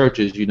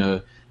churches.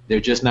 They're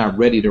just not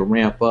ready to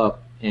ramp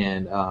up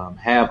and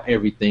have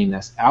everything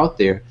that's out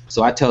there.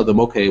 So I tell them,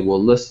 okay,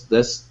 well, let's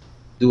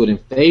do it in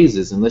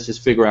phases, and let's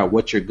just figure out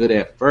what you're good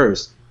at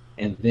first,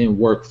 and then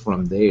work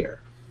from there.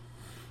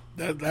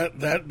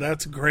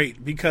 That's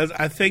great, because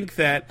I think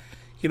that,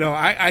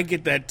 I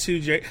get that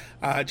too,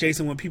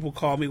 Jason, when people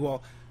call me,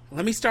 well,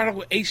 let me start off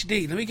with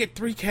HD, let me get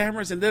 3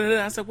 cameras, and then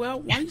I said, well,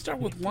 why don't you start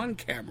with 1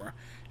 camera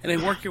and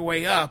then work your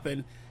way up?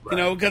 And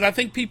because I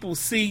think people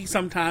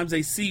sometimes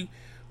they see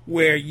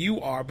where you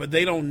are, but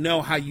they don't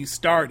know how you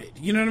started.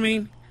 You know what I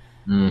mean?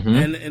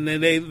 Mm-hmm. And then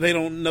they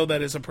don't know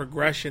that it's a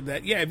progression.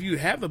 That if you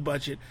have the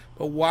budget,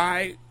 but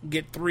why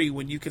get 3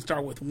 when you can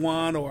start with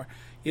 1, or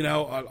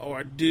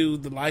or do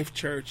the Life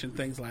Church and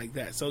things like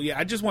that. So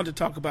I just want to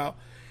talk about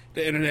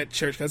the Internet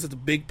Church, because it's a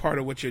big part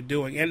of what you're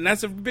doing, and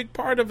that's a big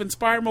part of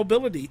Inspire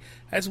Mobility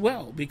as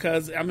well.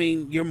 Because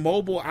you're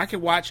mobile. I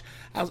can watch.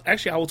 I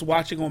was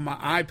watching on my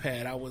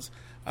iPad. I was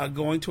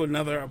going to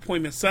another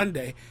appointment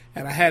Sunday,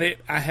 and I had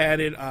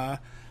it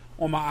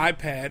on my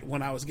iPad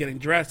when I was getting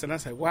dressed, and I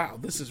said, wow,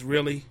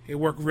 it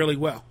worked really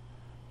well,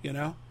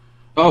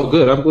 Oh,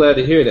 good. I'm glad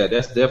to hear that.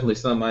 That's definitely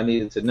something I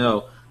needed to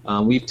know.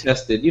 We've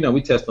tested,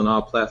 we test on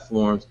all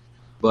platforms,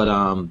 but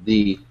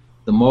the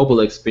mobile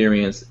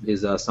experience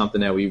is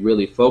something that we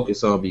really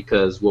focus on,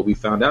 because what we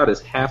found out is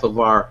half of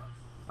our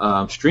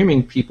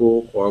streaming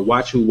people, or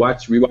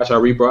rewatch our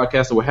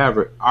rebroadcast or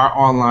whatever, our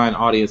online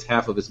audience,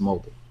 half of it's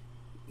mobile.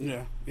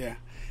 Yeah.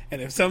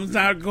 And if something's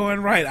not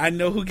going right, I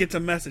know who gets a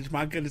message.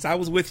 My goodness, I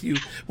was with you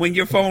when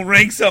your phone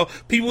rings. So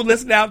people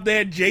listening out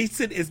there,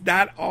 Jason is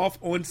not off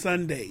on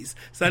Sundays.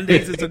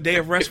 Sundays is a day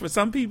of rest for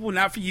some people,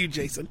 not for you,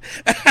 Jason.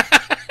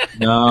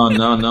 No,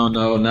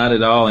 not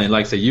at all. And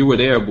like I said, you were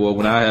there, boy,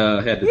 when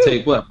I had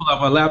to pull out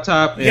my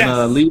laptop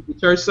and leave the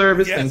church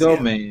service and go,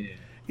 man.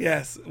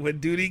 Yes, when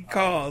duty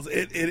calls,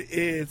 it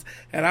is.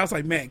 And I was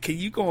like, man, can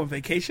you go on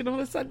vacation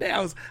on a Sunday? I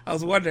was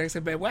wondering. I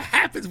said, man, what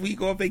happens when you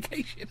go on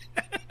vacation?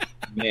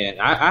 Man,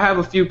 I have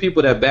a few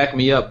people that back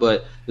me up,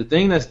 but the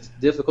thing that's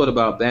difficult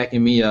about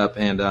backing me up,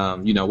 and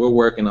we're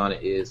working on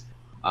it, is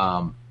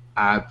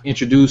I've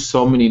introduced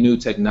so many new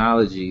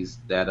technologies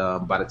that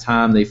by the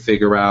time they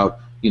figure out,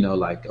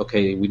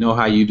 okay, we know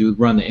how you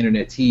run the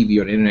internet TV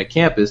or the internet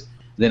campus,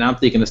 then I'm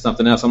thinking of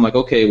something else. I'm like,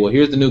 okay, well,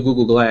 here's the new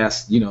Google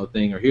Glass,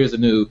 thing, or here's the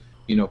new,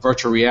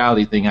 virtual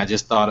reality thing I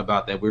just thought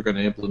about that we're going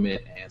to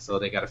implement, and so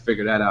they got to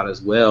figure that out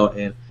as well.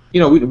 And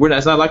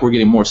it's not like we're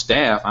getting more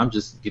staff. I'm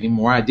just getting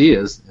more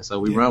ideas, and so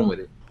we run with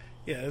it.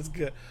 Yeah, that's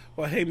good.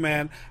 Well, hey,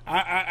 man,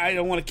 I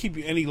don't want to keep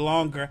you any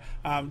longer.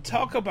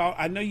 Talk about,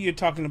 I know you're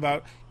talking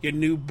about your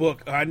new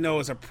book. I know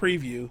it's a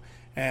preview,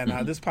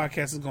 and this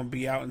podcast is going to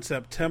be out in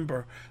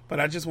September, but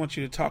I just want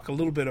you to talk a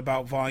little bit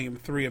about Volume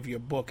 3 of your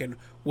book, and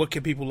what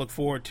can people look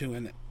forward to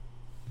in it.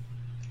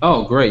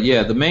 Oh, great.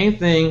 Yeah, the main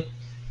thing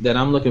that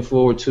I'm looking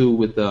forward to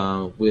with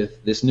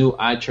this new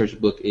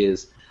iChurch book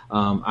is,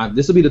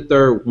 this will be the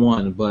 3rd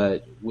one,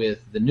 but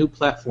with the new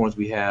platforms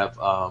we have,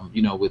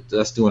 with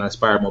us doing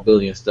Inspire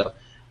Mobility and stuff,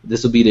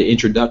 this will be the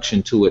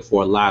introduction to it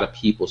for a lot of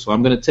people. So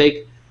I'm going to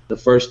take the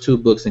first 2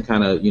 books and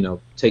kind of,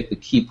 take the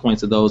key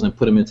points of those and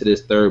put them into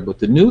this 3rd. But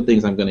the new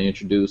things I'm going to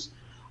introduce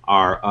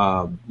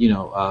are,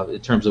 in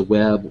terms of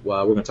web,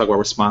 we're going to talk about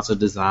responsive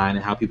design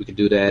and how people can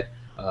do that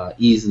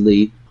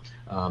easily.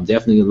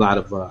 Definitely a lot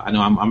of, I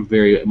know I'm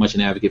very much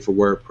an advocate for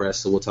WordPress,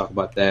 so we'll talk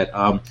about that.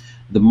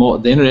 The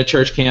Internet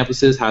Church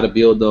campuses, how to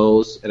build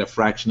those at a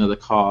fraction of the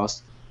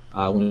cost.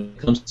 When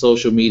it comes to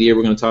social media,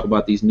 we're going to talk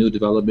about these new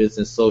developments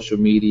in social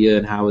media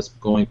and how it's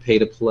going pay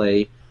to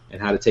play and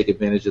how to take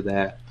advantage of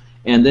that.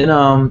 And then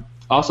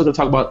also going to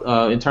talk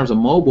about, in terms of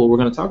mobile, we're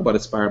going to talk about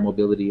Inspire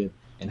Mobility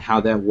and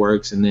how that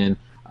works, and then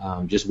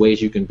just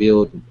ways you can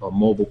build a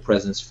mobile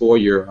presence for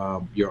your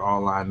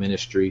online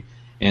ministry.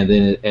 And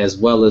then as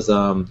well as,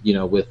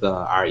 with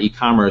our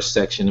e-commerce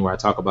section where I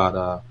talk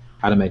about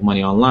how to make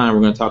money online,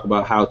 we're going to talk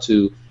about how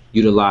to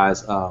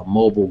utilize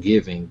mobile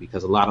giving,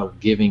 because a lot of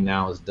giving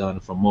now is done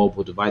from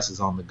mobile devices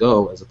on the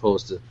go as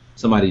opposed to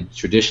somebody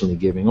traditionally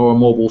giving, or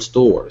mobile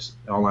stores,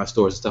 online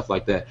stores and stuff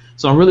like that.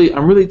 So I'm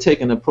really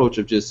taking the approach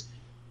of just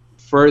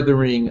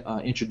furthering,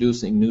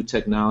 introducing new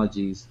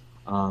technologies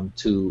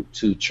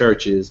to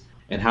churches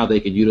and how they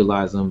can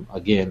utilize them,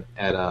 again,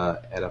 at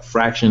a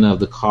fraction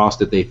of the cost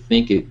that they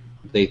think it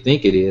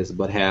is,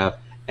 but have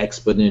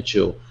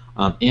exponential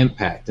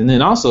impact. And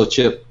then also,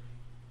 Chip,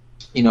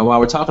 while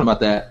we're talking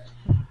about that,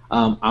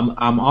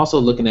 I'm also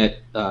looking at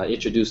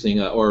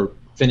introducing or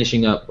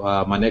finishing up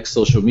my next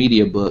social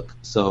media book.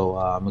 So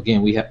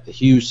again, we have a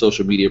huge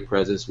social media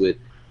presence with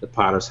the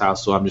Potter's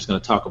House. So I'm just going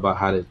to talk about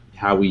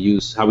how we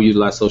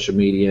utilize social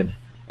media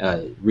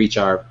and reach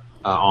our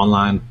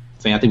online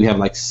fan. I think we have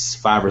like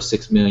 5 or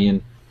 6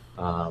 million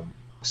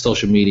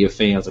social media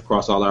fans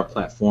across all our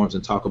platforms,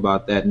 and talk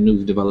about that,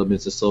 new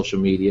developments of social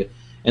media.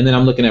 And then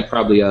I'm looking at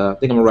probably, I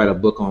think I'm going to write a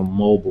book on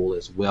mobile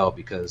as well,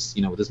 because,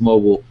 with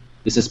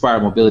this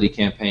Inspire Mobility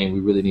campaign, we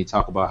really need to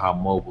talk about how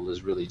mobile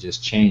is really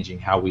just changing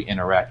how we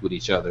interact with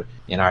each other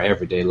in our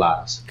everyday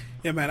lives.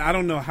 Yeah, man, I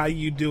don't know how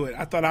you do it.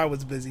 I thought I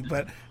was busy,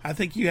 but I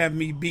think you have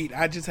me beat.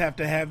 I just have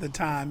to have the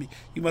time.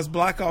 You must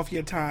block off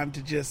your time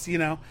to just,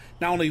 not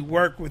only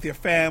work with your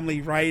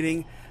family,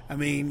 writing. I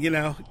mean,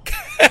 how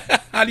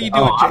do you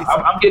do it, Jason?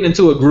 I'm getting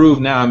into a groove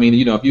now. I mean,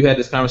 if you had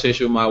this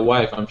conversation with my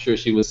wife, I'm sure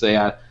she would say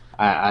I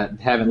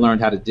haven't learned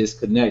how to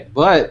disconnect.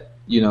 But,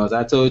 as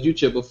I told you,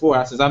 Chip,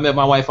 before, since I met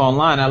my wife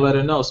online, I let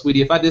her know,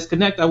 sweetie, if I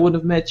disconnect, I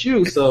wouldn't have met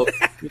you. So,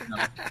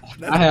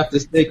 I have to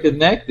stay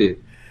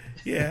connected.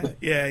 Yeah.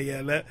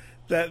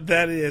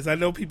 That is. I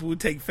know people who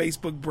take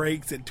Facebook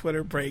breaks and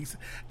Twitter breaks.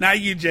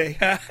 Not you, Jay.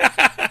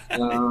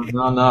 No.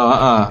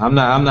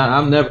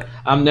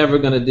 I'm never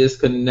gonna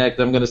disconnect.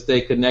 I'm gonna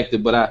stay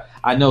connected. But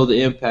I know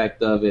the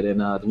impact of it. And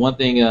the one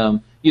thing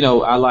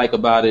I like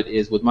about it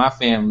is with my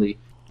family,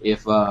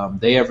 if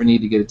they ever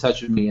need to get in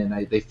touch with me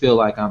and they feel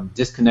like I'm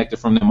disconnected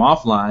from them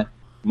offline,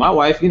 my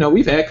wife,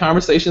 we've had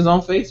conversations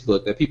on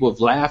Facebook that people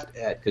have laughed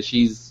at because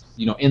she's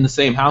in the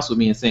same house with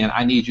me and saying,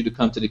 I need you to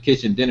come to the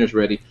kitchen, dinner's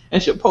ready.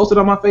 And she'll post it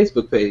on my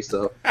Facebook page.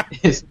 So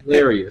it's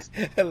hilarious.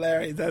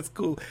 Hilarious. That's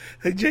cool.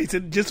 Hey,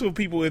 Jason, just for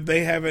people, if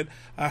they haven't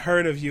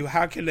heard of you,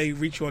 how can they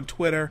reach you on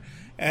Twitter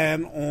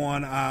and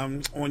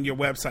on your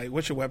website?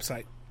 What's your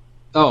website?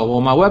 Oh, well,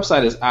 my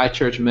website is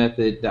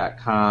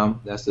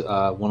ichurchmethod.com. That's one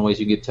of the ways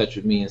you can get in touch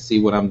with me and see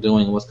what I'm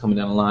doing and what's coming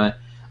down the line.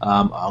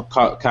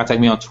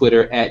 Contact me on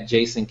Twitter at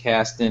Jason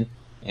Caston.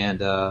 And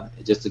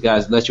just to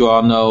guys let you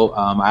all know,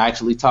 I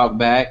actually talk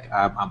back.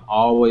 I'm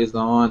always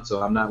on,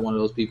 so I'm not one of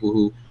those people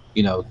who,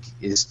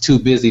 is too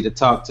busy to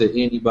talk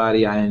to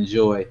anybody. I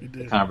enjoy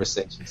the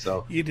conversation.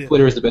 So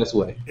Twitter is the best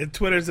way. And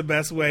Twitter is the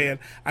best way. And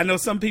I know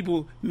some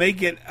people may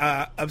get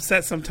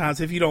upset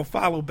sometimes if you don't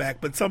follow back,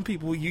 but some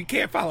people, you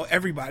can't follow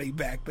everybody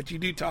back, but you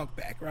do talk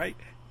back, right?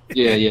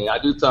 Yeah, I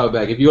do talk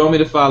back. If you want me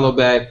to follow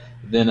back,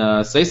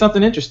 then say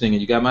something interesting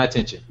and you got my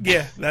attention.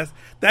 Yeah,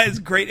 that is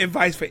great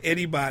advice for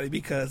anybody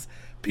because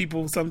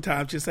people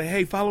sometimes just say,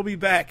 hey, follow me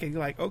back. And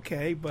you're like,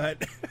 okay,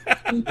 but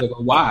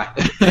why?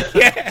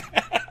 Yeah.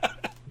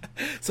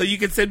 So you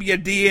can send me a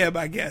DM,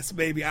 I guess,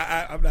 maybe.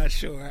 I'm not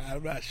sure.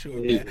 Man.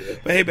 Yeah.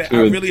 But hey, man,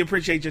 I really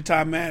appreciate your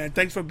time, man. And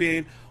thanks for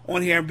being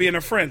on here and being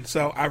a friend.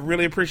 So I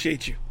really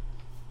appreciate you.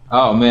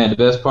 Oh, man, the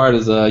best part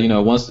is,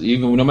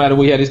 no matter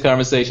we had these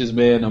conversations,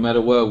 man, no matter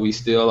what, we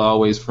still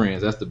always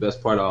friends. That's the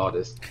best part of all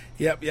this.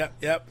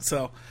 Yep.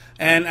 So,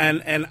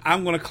 and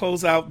I'm going to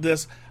close out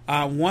this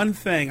one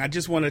thing. I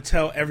just want to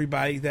tell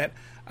everybody that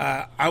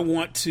I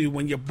want to,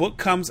 when your book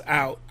comes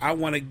out, I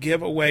want to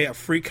give away a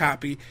free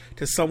copy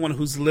to someone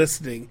who's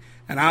listening.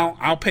 And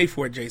I'll pay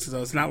for it, Jason.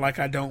 So it's not like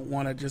I don't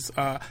want to just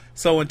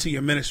sow into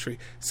your ministry.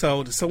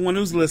 So to someone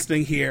who's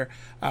listening here,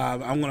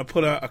 I'm going to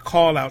put a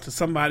call out to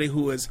somebody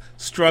who is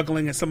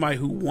struggling and somebody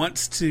who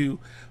wants to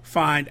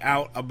find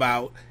out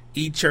about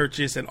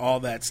e-churches and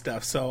all that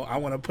stuff. So I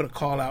want to put a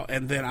call out,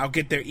 and then I'll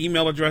get their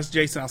email address,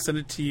 Jason. I'll send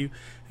it to you,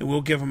 and we'll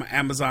give them an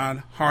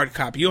Amazon hard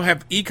copy. You'll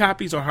have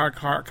e-copies or hard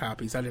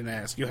copies? I didn't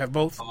ask. You'll have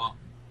both?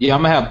 Yeah,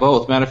 I'm going to have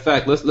both. Matter of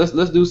fact, let's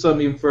do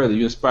something even further.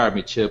 You inspired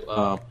me, Chip.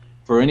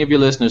 For any of your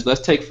listeners, let's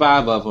take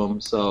 5 of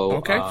them. So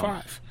okay,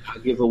 5.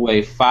 I'll give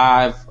away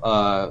 5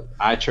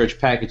 iChurch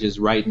packages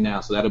right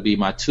now. So that'll be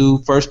my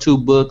first 2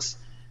 books,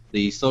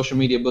 the social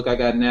media book I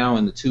got now,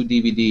 and the 2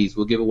 DVDs.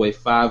 We'll give away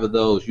 5 of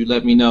those. You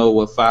let me know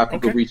what 5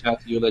 people reach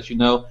out to you, let you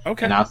know,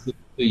 and I'll send it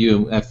to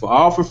you, and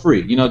for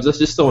free.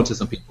 Just sow into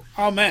some people.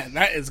 Oh man,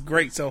 that is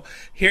great. So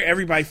here,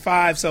 everybody,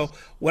 5. So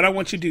what I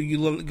want you to do,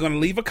 you're going to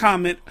leave a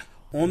comment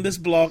on this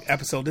blog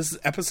episode. This is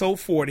episode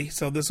 40,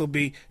 so this will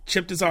be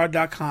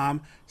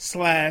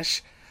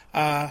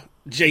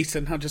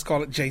chipdesire.com/Jason. I'll just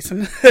call it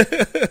Jason.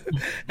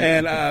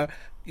 And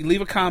you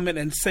leave a comment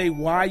and say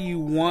why you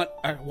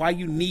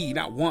need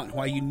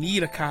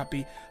a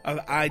copy of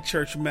the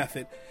iChurch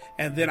Method.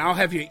 And then I'll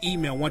have your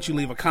email once you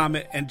leave a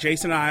comment, and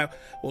Jason and I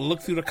will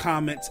look through the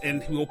comments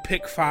and we'll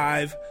pick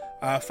 5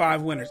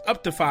 winners,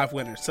 up to 5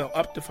 winners. So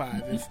up to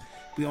 5. If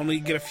we only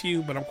get a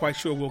few, but I'm quite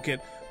sure we'll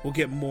get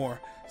more.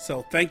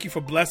 So thank you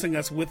for blessing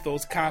us with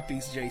those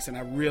copies, Jason.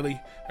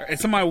 and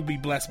somebody will be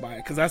blessed by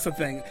it, because that's the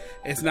thing.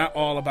 It's not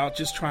all about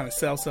just trying to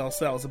sell.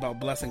 It's about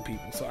blessing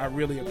people. So I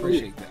really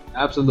appreciate that.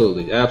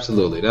 Absolutely.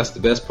 That's the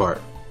best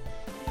part.